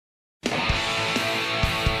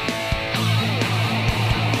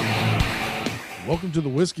Welcome to the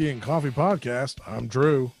Whiskey and Coffee Podcast. I'm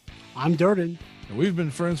Drew. I'm Durden. And we've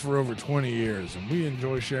been friends for over 20 years, and we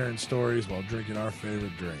enjoy sharing stories while drinking our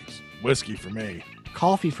favorite drinks. Whiskey for me.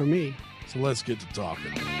 Coffee for me. So let's get to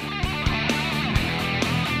talking.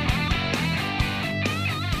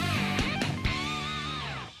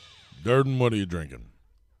 Durden, what are you drinking?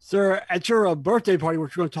 Sir, at your birthday party,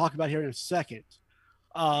 which we're going to talk about here in a second,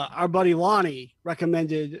 our buddy Lonnie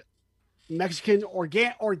recommended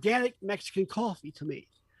organic Mexican coffee to me.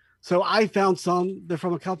 So I found some. They're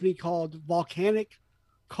from a company called Volcanic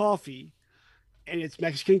Coffee, and it's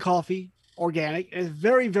Mexican coffee, organic, and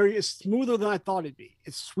it's smoother than I thought it'd be.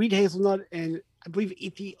 It's sweet hazelnut and I believe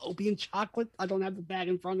Ethiopian chocolate. I don't have the bag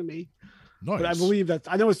in front of me, Nice. but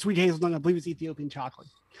I know it's sweet hazelnut. And I believe it's Ethiopian chocolate.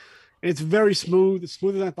 And it's very smooth. It's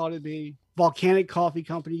smoother than I thought it'd be. Volcanic Coffee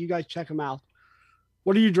Company. You guys check them out.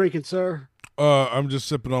 What are you drinking, sir? I'm just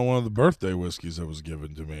sipping on one of the birthday whiskeys that was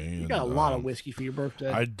given to me. You got a lot of whiskey for your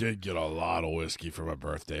birthday. I did get a lot of whiskey for my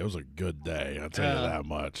birthday. It was a good day, I'll tell you that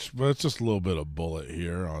much. But it's just a little bit of bullet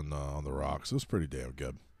here on the rocks. It was pretty damn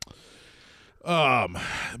good.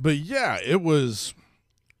 But yeah, it was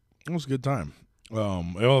a good time. Well,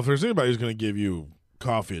 if there's anybody who's going to give you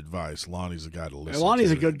coffee advice, Lonnie's the guy to listen to.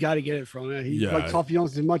 Lonnie's a good guy to get it from. He likes coffee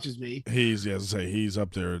almost as much as me. He's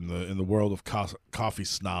up there in the world of coffee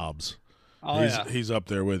snobs. He's up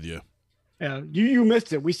there with you. Yeah, you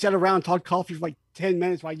missed it. We sat around and talked coffee for like 10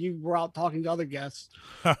 minutes while you were out talking to other guests.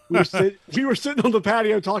 We were sitting on the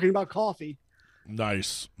patio talking about coffee.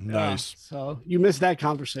 Nice. So you missed that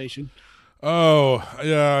conversation. Oh,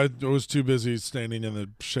 yeah, I was too busy standing in the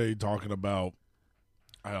shade talking about,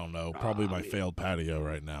 I don't know, probably my failed patio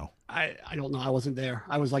right now. I don't know. I wasn't there.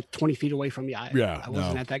 I was like 20 feet away from you. I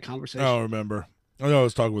wasn't at that conversation. I don't remember. I know I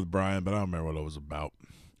was talking with Brian, but I don't remember what it was about.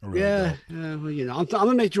 Well, I'm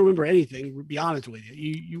gonna make you remember anything. To be honest with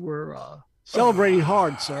you, you were celebrating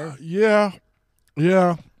hard, sir. Yeah.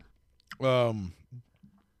 The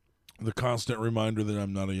constant reminder that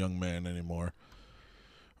I'm not a young man anymore.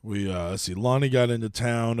 Let's see. Lonnie got into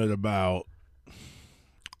town at about,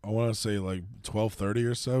 I want to say like 12:30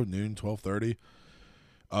 or so, noon, 12:30.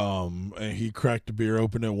 And he cracked the beer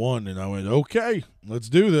open at 1, and I went, okay, let's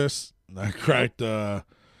do this. And I cracked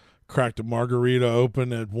a margarita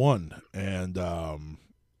open at 1, and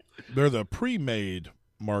they're the pre-made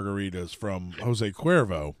margaritas from Jose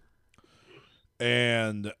Cuervo,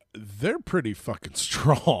 and they're pretty fucking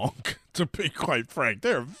strong. To be quite frank,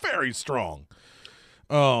 they're very strong.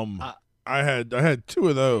 I had 2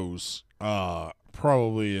 of those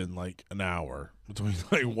probably in like an hour, between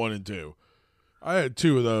like 1 and 2. I had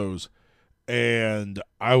 2 of those, and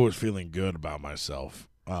I was feeling good about myself.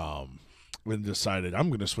 And decided I'm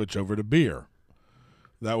going to switch over to beer.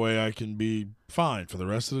 That way I can be fine for the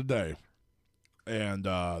rest of the day. And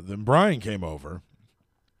then Brian came over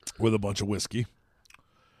with a bunch of whiskey.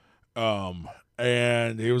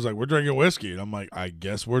 And he was like, we're drinking whiskey. And I'm like, I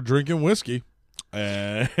guess we're drinking whiskey.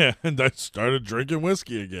 And I started drinking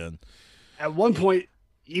whiskey again. At one point,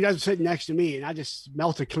 you guys were sitting next to me, and I just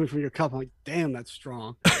smelled it coming from your cup. I'm like, damn, that's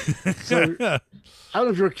strong. So I don't know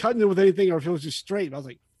if you were cutting it with anything or if it was just straight. But I was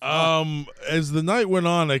like, as the night went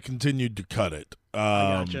on, I continued to cut it.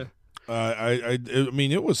 I gotcha. I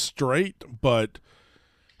mean, it was straight, but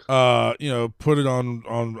put it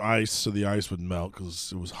on ice so the ice would melt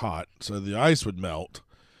because it was hot. So the ice would melt,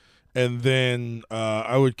 and then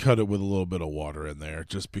I would cut it with a little bit of water in there,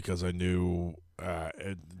 just because I knew,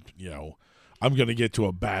 I'm gonna get to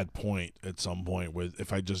a bad point at some point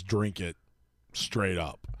if I just drink it straight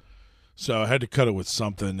up. So I had to cut it with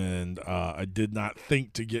something, and I did not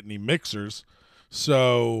think to get any mixers.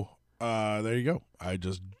 So there you go. I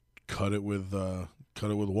just cut it with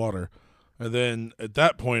water, and then at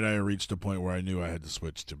that point, I reached a point where I knew I had to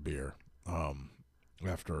switch to beer.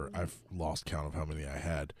 After I've lost count of how many I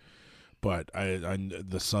had, but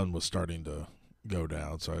the sun was starting to go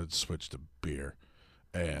down, so I switched to beer,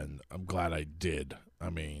 and I'm glad I did.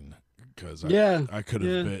 I mean, because I could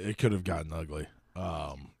have it could have gotten ugly.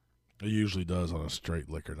 It usually does on a straight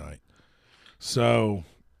liquor night. So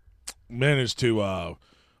managed to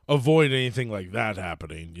avoid anything like that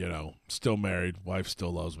happening. Still married, wife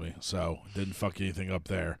still loves me, so didn't fuck anything up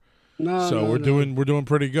there. We're doing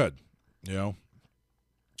pretty good.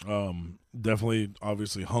 Definitely,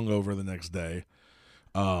 obviously hungover the next day.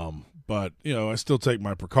 But I still take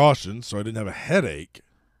my precautions, so I didn't have a headache.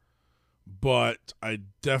 But I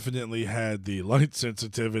definitely had the light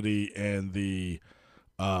sensitivity and the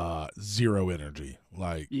zero energy,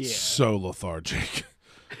 so lethargic.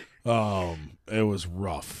 It was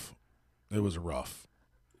rough.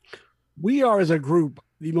 We are, as a group,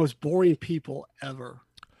 the most boring people ever.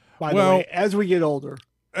 By the Well, way, as we get older.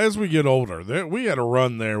 As we get older, we had a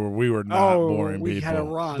run there where we were not boring we people. had a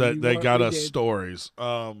run. They got we us did. stories.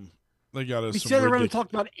 They got us. We some sat around and ridiculous.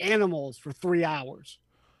 talked about animals for 3 hours.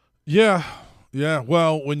 Yeah, yeah.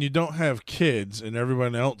 Well, when you don't have kids and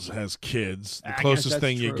everyone else has kids, the I guess closest that's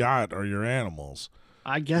thing you true. got are your animals.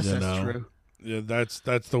 I guess You that's know. true. Yeah, that's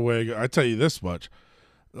the way. I tell you this much: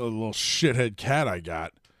 a little shithead cat I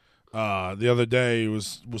got the other day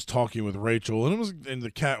was talking with Rachel, and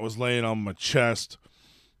the cat was laying on my chest.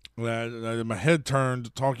 My head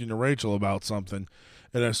turned talking to Rachel about something,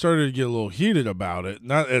 and I started to get a little heated about it.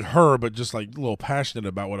 Not at her, but just like a little passionate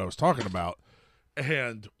about what I was talking about.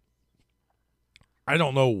 And I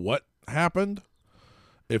don't know what happened.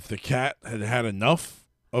 If the cat had had enough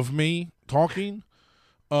of me talking,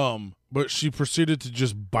 but she proceeded to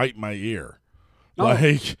just bite my ear. Oh.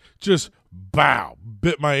 Like, just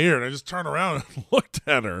bit my ear. And I just turned around and looked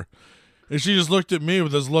at her. And she just looked at me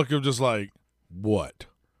with this look of just like, what?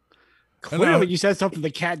 Clearly, you said something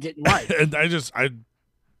the cat didn't like. And I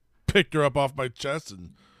picked her up off my chest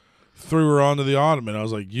and threw her onto the ottoman. I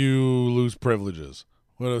was like, you lose privileges.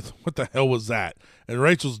 What the hell was that? And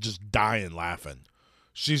Rachel's just dying laughing.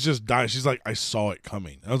 She's just dying. She's like, I saw it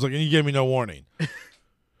coming. I was like, and you gave me no warning.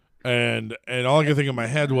 and all I could think in my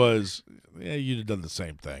head was, yeah, you'd have done the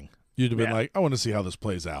same thing. You'd have been like, I want to see how this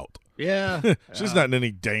plays out. Yeah. She's not in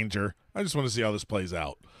any danger. I just want to see how this plays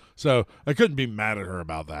out. So I couldn't be mad at her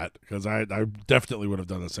about that because I definitely would have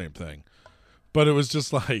done the same thing. But it was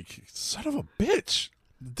just like, son of a bitch.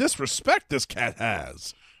 The disrespect this cat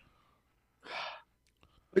has.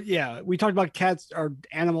 But yeah, we talked about cats or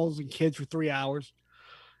animals and kids for 3 hours.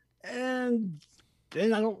 And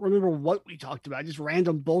then I don't remember what we talked about. Just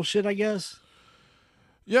random bullshit, I guess.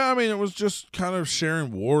 Yeah, I mean, it was just kind of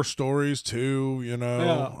sharing war stories too, you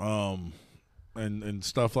know, and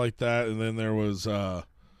stuff like that. And then there was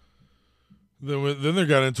then they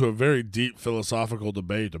got into a very deep philosophical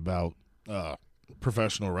debate about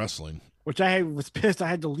professional wrestling, which I was pissed I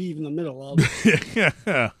had to leave in the middle of.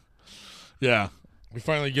 Yeah. We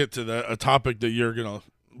finally get to a topic that you're gonna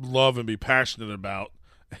love and be passionate about,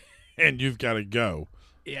 and you've got to go.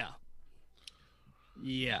 Yeah.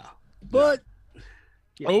 But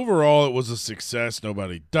yeah. Overall, it was a success.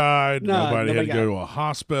 Nobody died. Nobody had to go to a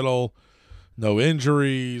hospital. No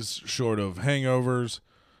injuries, short of hangovers.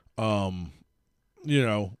 You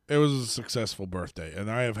know, it was a successful birthday, and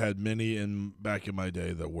I have had many back in my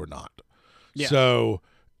day that were not. Yeah. So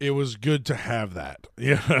it was good to have that.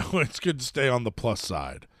 You know, it's good to stay on the plus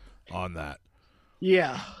side on that.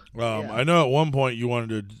 Yeah. I know at one point you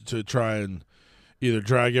wanted to try and either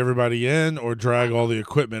drag everybody in or drag all the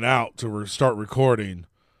equipment out to start recording.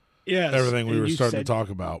 Yes. Everything we were starting to talk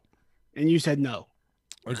about. And you said no.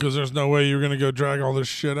 Because there's no way you're going to go drag all this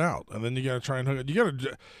shit out. And then you got to try and hook it. You got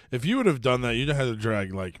to, if you would have done that, you'd have had to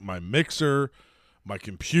drag like my mixer, my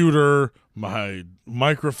computer, my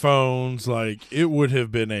microphones. Like, it would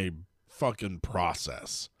have been a fucking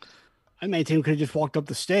process. I maintain we could have just walked up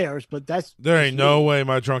the stairs, but there ain't no way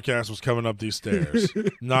my drunk ass was coming up these stairs.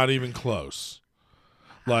 Not even close.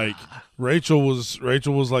 Like, Rachel was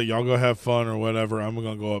like, y'all go have fun or whatever. I'm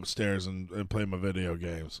gonna go upstairs and play my video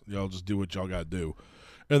games. Y'all just do what y'all gotta do.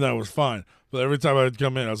 And that was fine. But every time I'd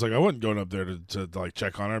come in, I was like, I wasn't going up there to like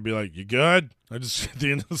check on her. I'd be like, you good? I just at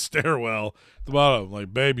the end of the stairwell at the bottom. I'm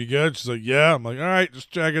like, babe, you good? She's like, yeah. I'm like, all right,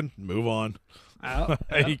 just checking. Move on.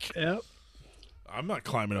 Yep. I'm not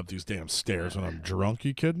climbing up these damn stairs when I'm drunk.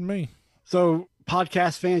 You kidding me? So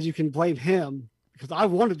podcast fans, you can blame him because I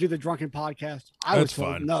wanted to do the drunken podcast. I was told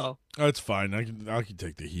fine. no. That's fine. I can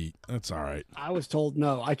take the heat. That's all right. I was told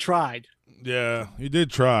no. I tried. Yeah, you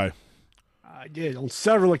did try. I did on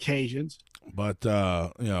several occasions. But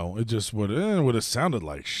you know, it just would have sounded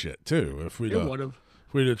like shit too if we'd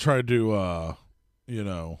have tried to you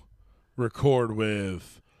know, record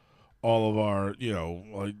with all of our, you know,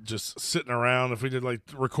 like just sitting around. If we did like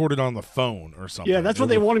record it on the phone or something. Yeah, that's what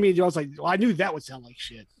they wanted me to do. I was like, well, I knew that would sound like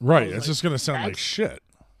shit. Right, it's just gonna sound like shit.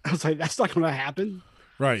 I was like, that's not going to happen.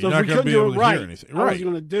 Right, so you're not going to be able to hear anything. Right, I was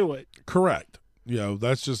going to do it. Correct. You know,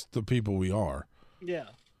 that's just the people we are. Yeah.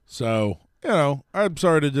 So, you know, I'm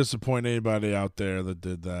sorry to disappoint anybody out there that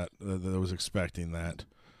did that was expecting that,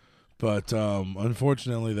 but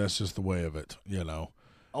unfortunately, that's just the way of it. You know.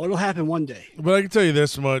 Oh, it'll happen one day. But I can tell you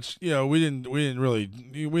this much: you know, we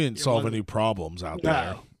didn't solve any problems out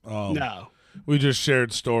there. No. We just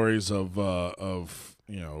shared stories of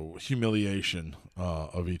you know, humiliation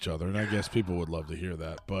of each other, and I guess people would love to hear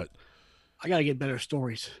that. But I gotta get better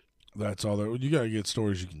stories. That's all. You gotta get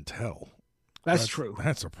stories you can tell. That's true.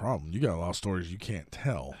 That's a problem. You got a lot of stories you can't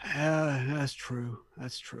tell. That's true.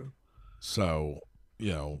 That's true. So,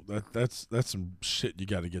 you know, that's some shit you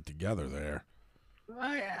got to get together there.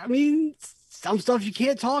 I mean, some stuff you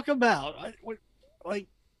can't talk about, like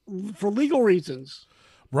for legal reasons.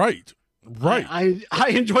 Right. Right. I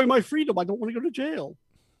enjoy my freedom. I don't want to go to jail.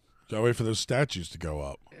 Gotta wait for those statues to go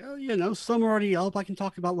up. Well, you know, some are already up. I can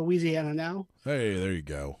talk about Louisiana now. Hey, there you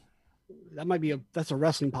go. That might be that's a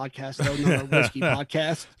wrestling podcast, though, not a whiskey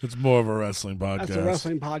podcast. It's more of a wrestling podcast. That's a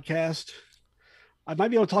wrestling podcast. I might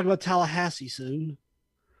be able to talk about Tallahassee soon.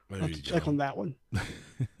 I'll have to check on that one.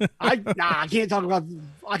 I can't talk about.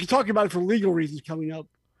 I can talk about it for legal reasons coming up,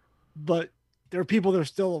 but there are people that are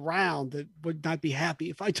still around that would not be happy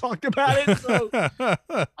if I talked about it. So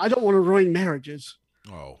I don't want to ruin marriages.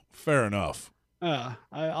 Oh, fair enough.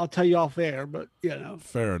 I'll tell you off air, but you know,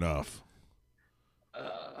 fair enough.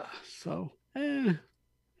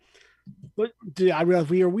 But I realize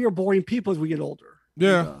we are boring people as we get older.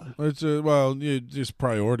 Yeah, it's just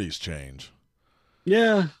priorities change.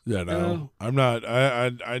 Yeah. You know, I'm not.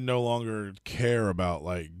 I no longer care about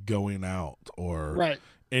like going out or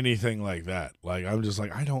anything like that. Like I'm just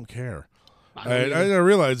like I don't care. I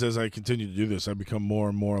realize as I continue to do this, I become more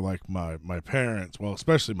and more like my parents. Well,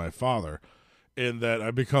 especially my father, in that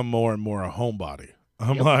I become more and more a homebody.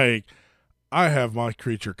 I'm like, I have my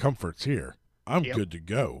creature comforts here. I'm good to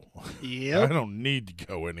go. I don't need to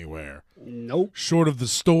go anywhere. Nope. Short of the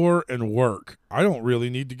store and work, I don't really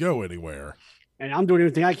need to go anywhere. And I'm doing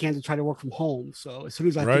everything I can to try to work from home. So as soon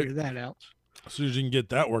as I figure that out. As soon as you can get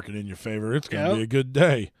that working in your favor, it's going to be a good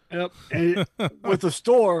day. Yep. And with the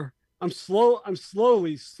store, I'm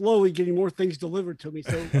slowly getting more things delivered to me.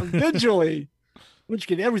 So eventually, I'm just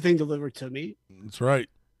getting everything delivered to me. That's right.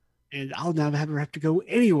 And I'll never have to go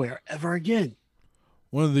anywhere ever again.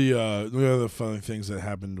 One of the other funny things that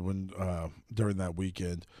happened when during that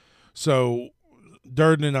weekend. So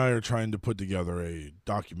Durden and I are trying to put together a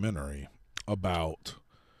documentary about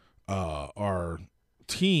our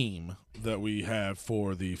team that we have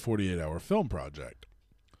for the 48-hour film project.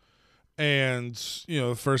 And, you know,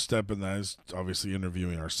 the first step in that is obviously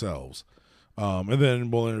interviewing ourselves. And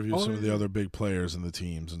then we'll interview some of the other big players in the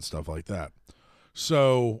teams and stuff like that.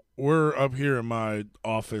 So we're up here in my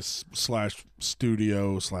office /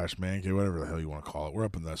 studio / man cave, whatever the hell you want to call it. We're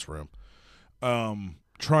up in this room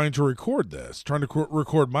trying to record this, trying to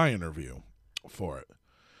record my interview for it.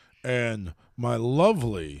 And my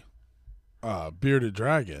lovely bearded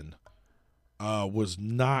dragon was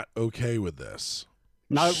not okay with this.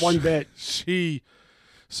 Not one bit.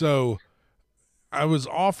 So I was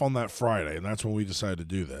off on that Friday, and that's when we decided to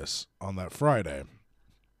do this, on that Friday.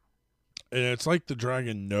 And it's like the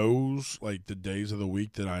dragon knows, like, the days of the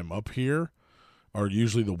week that I'm up here are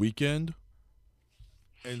usually the weekend.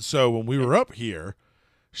 And so when we were up here,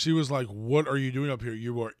 she was like, what are you doing up here?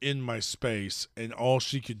 You are in my space. And all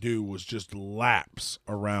she could do was just laps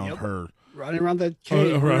around her. Running around the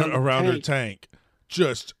cave. Around her tank.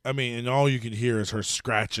 Just, I mean, and all you can hear is her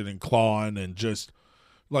scratching and clawing and just,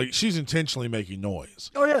 like, she's intentionally making noise.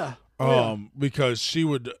 Oh, yeah. Because she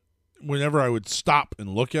would, whenever I would stop and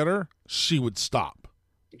look at her, she would stop.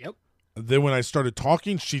 Yep. Then when I started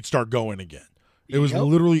talking, she'd start going again. It was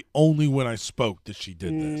literally only when I spoke that she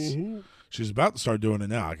did this. She's about to start doing it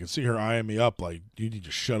now. I can see her eyeing me up like, you need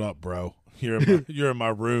to shut up, bro. You're in my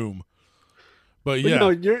room. But yeah. No,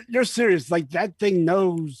 you're serious. Like, that thing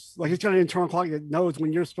knows, like, it's got an internal clock that knows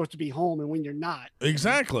when you're supposed to be home and when you're not.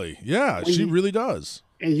 Exactly. Yeah, she really does.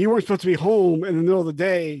 And you weren't supposed to be home in the middle of the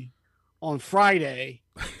day on Friday.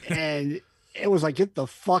 And it was like, get the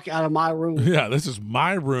fuck out of my room. Yeah, this is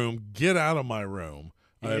my room. Get out of my room.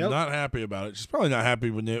 I am not happy about it. She's probably not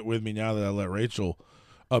happy with me now that I let Rachel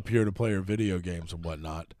up here to play her video games and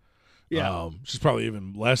whatnot. Yeah. She's probably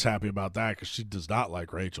even less happy about that because she does not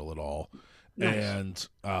like Rachel at all. Nice.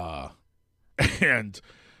 And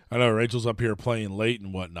I know Rachel's up here playing late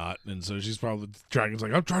and whatnot, and so she's probably, Dragon's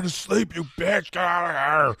like, I'm trying to sleep, you bitch, get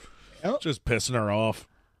out of here. Yep. Just pissing her off.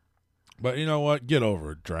 But you know what? Get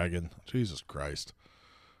over it, Dragon. Jesus Christ.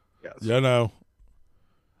 Yes. You know,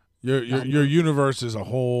 your universe is a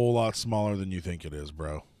whole lot smaller than you think it is,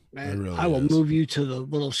 bro. Man, really I will move you to the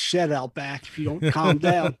little shed out back if you don't calm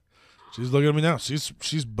down. She's looking at me now.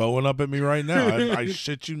 She's bowing up at me right now. I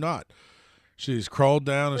shit you not. She's crawled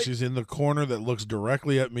down and she's in the corner that looks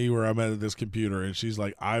directly at me where I'm at this computer, and she's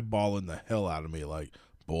like eyeballing the hell out of me like,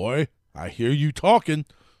 boy, I hear you talking.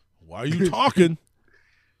 Why are you talking?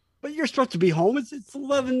 But you're supposed to be home. It's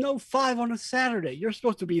 11:05 on a Saturday. You're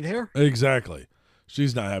supposed to be there. Exactly.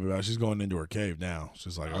 She's not happy about it. She's going into her cave now.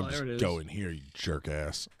 She's like, I'm just going here, you jerk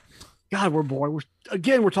ass. God, we're bored.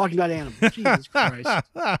 We're talking about animals. Jesus Christ.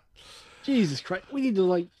 Jesus Christ. We need to,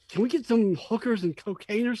 like, can we get some hookers and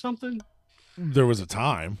cocaine or something? There was a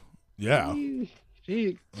time. Yeah.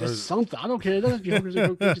 Gee, just something. I don't care. It doesn't have to be hookers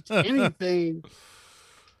and cocaine. It's anything.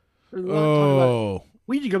 There's a lot to talk about. Oh,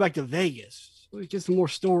 We need to go back to Vegas. We get some more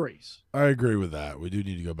stories. I agree with that. We do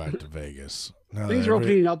need to go back to Vegas. Now Things that are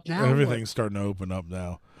opening up now. everything's starting to open up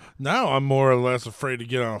now. Now I'm more or less afraid to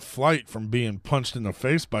get on a flight from being punched in the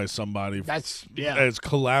face by somebody That's as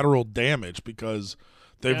collateral damage because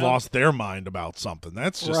they've Yeah. lost their mind about something.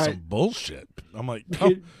 That's just Right. some bullshit. I'm like,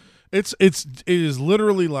 it is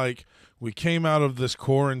literally like we came out of this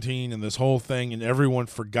quarantine and this whole thing, and everyone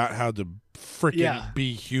forgot how to freaking Yeah.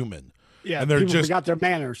 be human. Yeah, and they're people just forgot their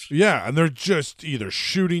manners. Yeah, and they're just either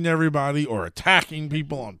shooting everybody or attacking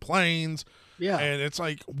people on planes. Yeah. And it's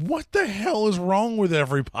like, what the hell is wrong with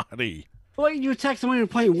everybody? Like you attack someone on a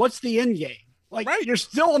plane. What's the end game? Like Right. you're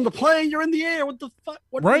still on the plane. You're in the air. What the fuck?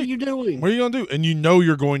 What are Right. you doing? What are you gonna do? And you know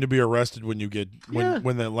you're going to be arrested when you get Yeah.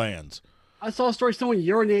 when that lands. I saw a story. Someone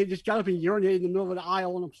urinated, just got up and urinated in the middle of an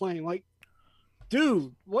aisle on a plane. Like,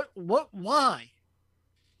 dude, why?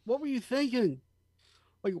 What were you thinking?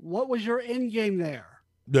 Like, what was your end game there?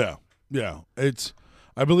 Yeah, yeah.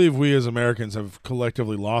 I believe we as Americans have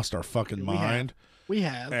collectively lost our fucking We have. mind, We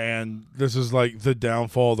have. and this is like the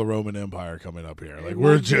downfall of the Roman Empire coming up here. Like It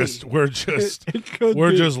we're might be. just It could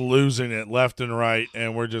we're be. just losing it left and right,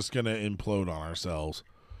 and we're just gonna implode on ourselves.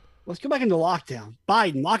 Let's go back into lockdown.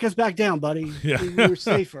 Biden, lock us back down, buddy. Yeah. We were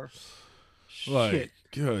safer. Like, Shit.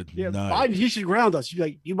 good Yeah, night. Biden, he should ground us. He'd be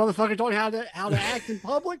like, you motherfucker taught how to act in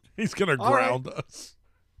public? He's gonna All right. ground us.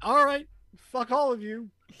 All right. Fuck all of you.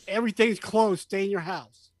 Everything's closed. Stay in your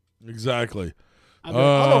house. Exactly. I'm like, oh,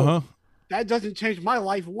 Uh huh. that doesn't change my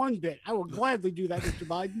life one bit. I will gladly do that, Mr.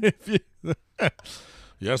 Biden. If you,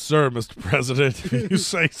 yes, sir, Mr. President. If you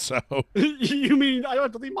say so. You mean I don't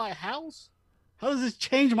have to leave my house? How does this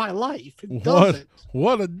change my life? It What? doesn't.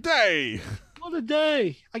 What a day. What a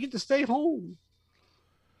day. I get to stay home.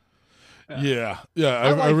 Yeah, yeah,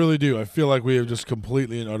 I like- really do. I feel like we have just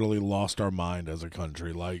completely and utterly lost our mind as a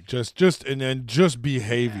country. Like just and then just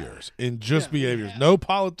behaviors and just Yeah, behaviors. yeah. No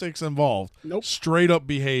politics involved. Nope. Straight up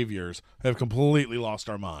behaviors have completely lost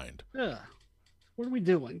our mind. Yeah. What are we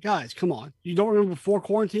doing? Guys, come on. You don't remember before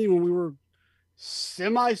quarantine when we were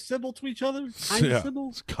semi-civil to each other? Kind Yeah. of civil?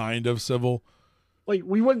 It's kind of civil. Like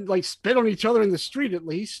we wouldn't like spit on each other in the street at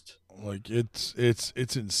least. Like it's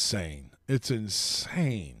insane. It's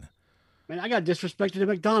insane. Man, I got disrespected at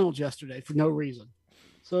McDonald's yesterday for no reason.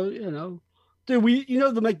 So, dude,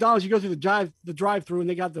 the McDonald's, you go through the drive-through and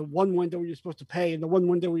they got the one window where you're supposed to pay and the one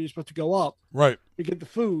window where you're supposed to go up Right. to get the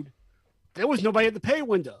food. There was nobody at the pay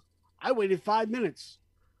window. I waited 5 minutes.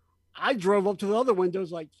 I drove up to the other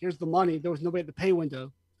windows like, here's the money. There was nobody at the pay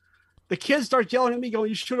window. The kids start yelling at me going,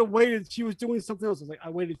 you should have waited. She was doing something else. I was like, I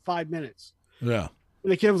waited 5 minutes. Yeah.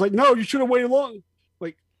 And the kid was like, no, you should have waited long.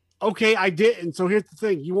 Like, okay, I didn't. So here's the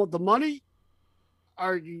thing. You want the money?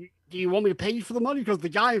 Or do you want me to pay you for the money? Because the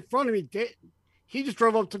guy in front of me didn't. He just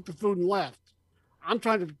drove up, took the food, and left. I'm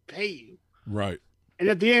trying to pay you. Right. And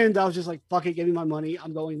at the end, I was just like, fuck it, give me my money.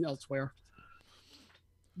 I'm going elsewhere.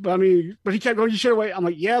 But he kept going, you should have waited. I'm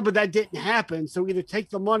like, yeah, but that didn't happen. So either take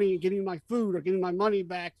the money and give me my food or give me my money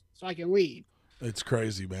back so I can leave. It's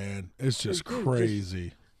crazy, man. It's just Dude,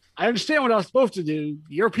 crazy. I understand what I was supposed to do.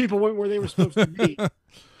 Your people went where they were supposed to be.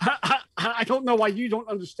 I don't know why you don't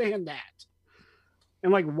understand that.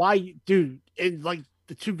 And like, why, dude? And like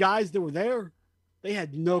the two guys that were there, they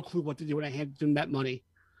had no clue what to do when I handed them that money.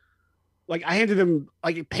 Like I handed them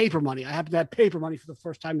like paper money. I happened to have paper money for the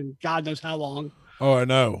first time in God knows how long. Oh, I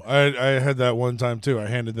know. I had that one time too. I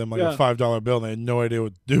handed them like Yeah. a $5 bill and they had no idea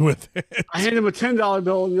what to do with it. I handed them a $10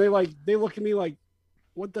 bill and they look at me like,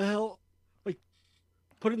 what the hell? Like,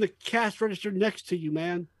 put in the cash register next to you,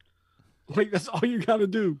 man. Like that's all you got to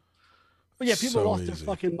do. But yeah, people So lost their easy.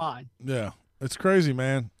 fucking mind. Yeah. It's crazy,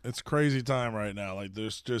 man. It's crazy time right now. Like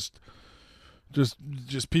there's just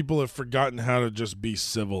people have forgotten how to just be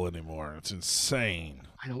civil anymore. It's insane.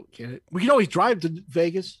 I don't get it. We can always drive to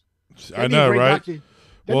Vegas. I That'd be a know, great right? That'd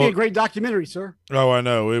Well- be a great documentary, sir. Oh, I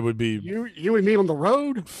know. It would be You and me on the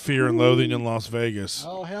road. Fear and Loathing in Las Vegas.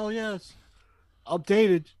 Oh hell yes.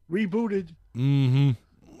 Updated, rebooted. Mm-hmm.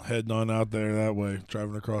 Heading on out there that way,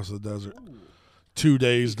 driving across the desert. 2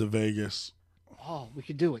 days to Vegas. Oh, we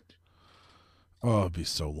could do it. Oh, it'd be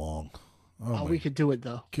so long. Oh, Oh, my we could do it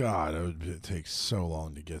though. God, it takes so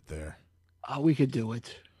long to get there. Oh, we could do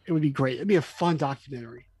it. It would be great. It'd be a fun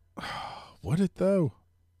documentary. Would it though?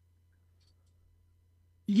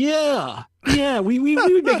 Yeah, yeah. We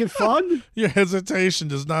would make it fun. Your hesitation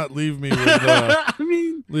does not leave me with I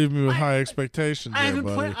mean, high expectations. I There,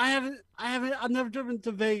 haven't buddy. planned. I've never driven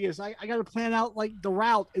to Vegas. I got to plan out like the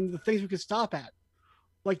route and the things we could stop at.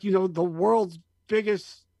 like the world's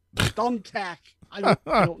biggest thumbtack. I don't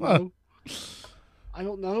know. I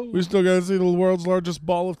don't know. We still got to see the world's largest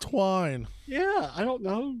ball of twine. Yeah, I don't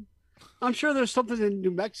know. I'm sure there's something in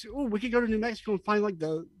New Mexico. Oh, we could go to New Mexico and find like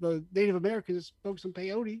the Native Americans that spoke some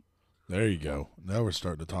peyote. There you go. Now we're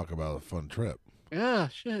starting to talk about a fun trip. Yeah,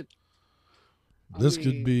 shit. This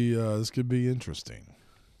could be interesting.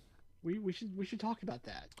 We should talk about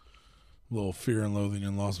that. A little Fear and Loathing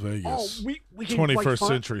in Las Vegas. Oh, we can 21st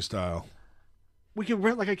century style. We could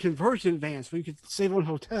rent like a conversion van so we could save on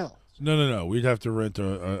hotels. No. We'd have to rent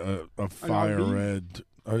a fire red.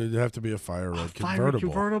 It'd have to be a fire red convertible.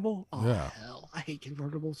 Convertible? Oh, yeah. Hell, I hate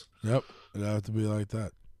convertibles. Yep, it'd have to be like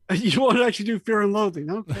that. You want to actually do Fear and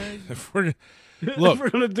Loathing? Okay. If we're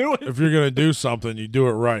gonna do it, if you're gonna do something, you do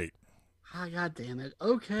it right. Oh, God damn it.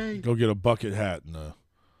 Okay. Go get a bucket hat and a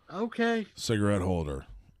cigarette holder.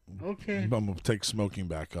 Okay. I'm gonna take smoking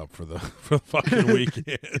back up for the fucking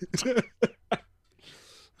weekend.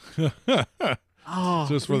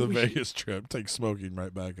 Just for the Vegas trip, take smoking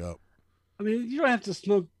right back up. I mean, you don't have to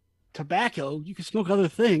smoke tobacco. You can smoke other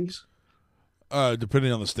things.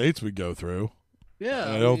 Depending on the states we go through.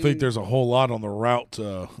 Yeah. I don't think there's a whole lot on the route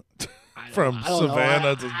from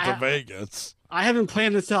Savannah to Vegas. I haven't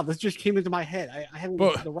planned this out. This just came into my head. I haven't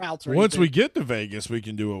looked at the routes or once anything. we get to Vegas, we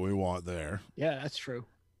can do what we want there. Yeah, that's true.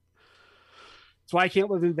 So I can't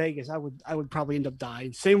live in Vegas. I would probably end up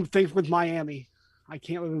dying. Same thing with Miami. I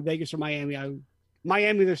can't live in Vegas or Miami.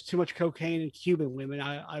 Miami, there's too much cocaine and Cuban women.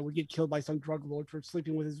 I would get killed by some drug lord for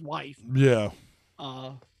sleeping with his wife. Yeah.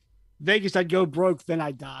 Vegas, I'd go broke, then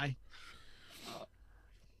I'd die.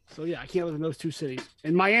 So yeah, I can't live in those two cities.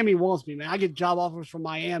 And Miami wants me, man. I get job offers from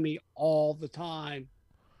Miami all the time.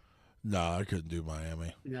 Nah, I couldn't do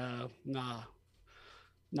Miami. No, nah.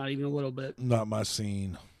 Not even a little bit. Not my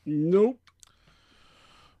scene. Nope.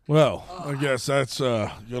 Well, I guess that's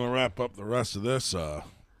gonna wrap up the rest of this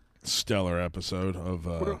stellar episode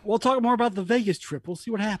of we'll talk more about the Vegas trip. We'll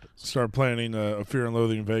see what happens. Start planning a Fear and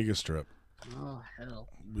Loathing Vegas trip. Oh hell.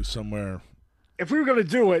 Be somewhere. If we were going to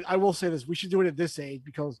do it, I will say this: we should do it at this age,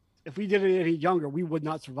 because if we did it any younger, we would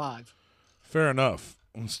not survive. Fair enough.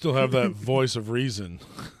 And still have that voice of reason.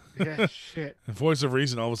 Yeah, shit. The voice of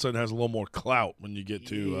reason all of a sudden has a little more clout when you get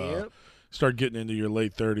to start getting into your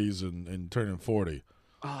late 30s and turning 40.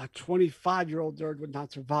 25-year-old nerd would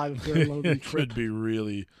not survive a Fear and Loathing It trip. could be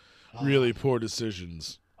really, really poor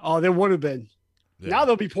decisions. Oh, there would have been. Yeah. Now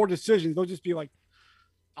there'll be poor decisions. They'll just be like,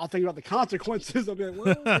 I'll think about the consequences. I'll be like,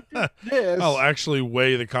 well, I did this. I'll actually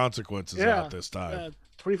weigh the consequences out this time.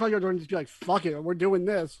 25-year-old nerd just be like, fuck it, we're doing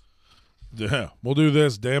this. Yeah, we'll do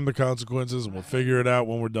this. Damn the consequences, and we'll figure it out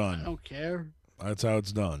when we're done. I don't care. That's how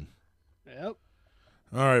it's done. Yep.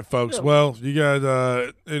 All right, folks. Well, you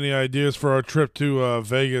got any ideas for our trip to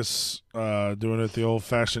Vegas, doing it the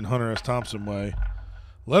old-fashioned Hunter S. Thompson way?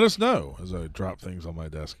 Let us know as I drop things on my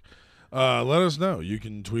desk. Let us know. You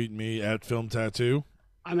can tweet me at Film Tattoo.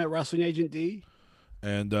 I'm at Wrestling Agent D.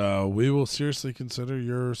 And we will seriously consider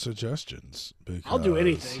your suggestions. I'll do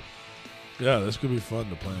anything. Yeah, this could be fun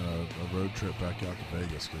to plan a road trip back out to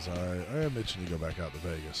Vegas, because I am itching to go back out to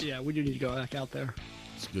Vegas. Yeah, we do need to go back out there.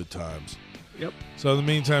 It's good times. Yep. So in the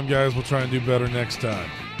meantime, guys, we'll try and do better next time.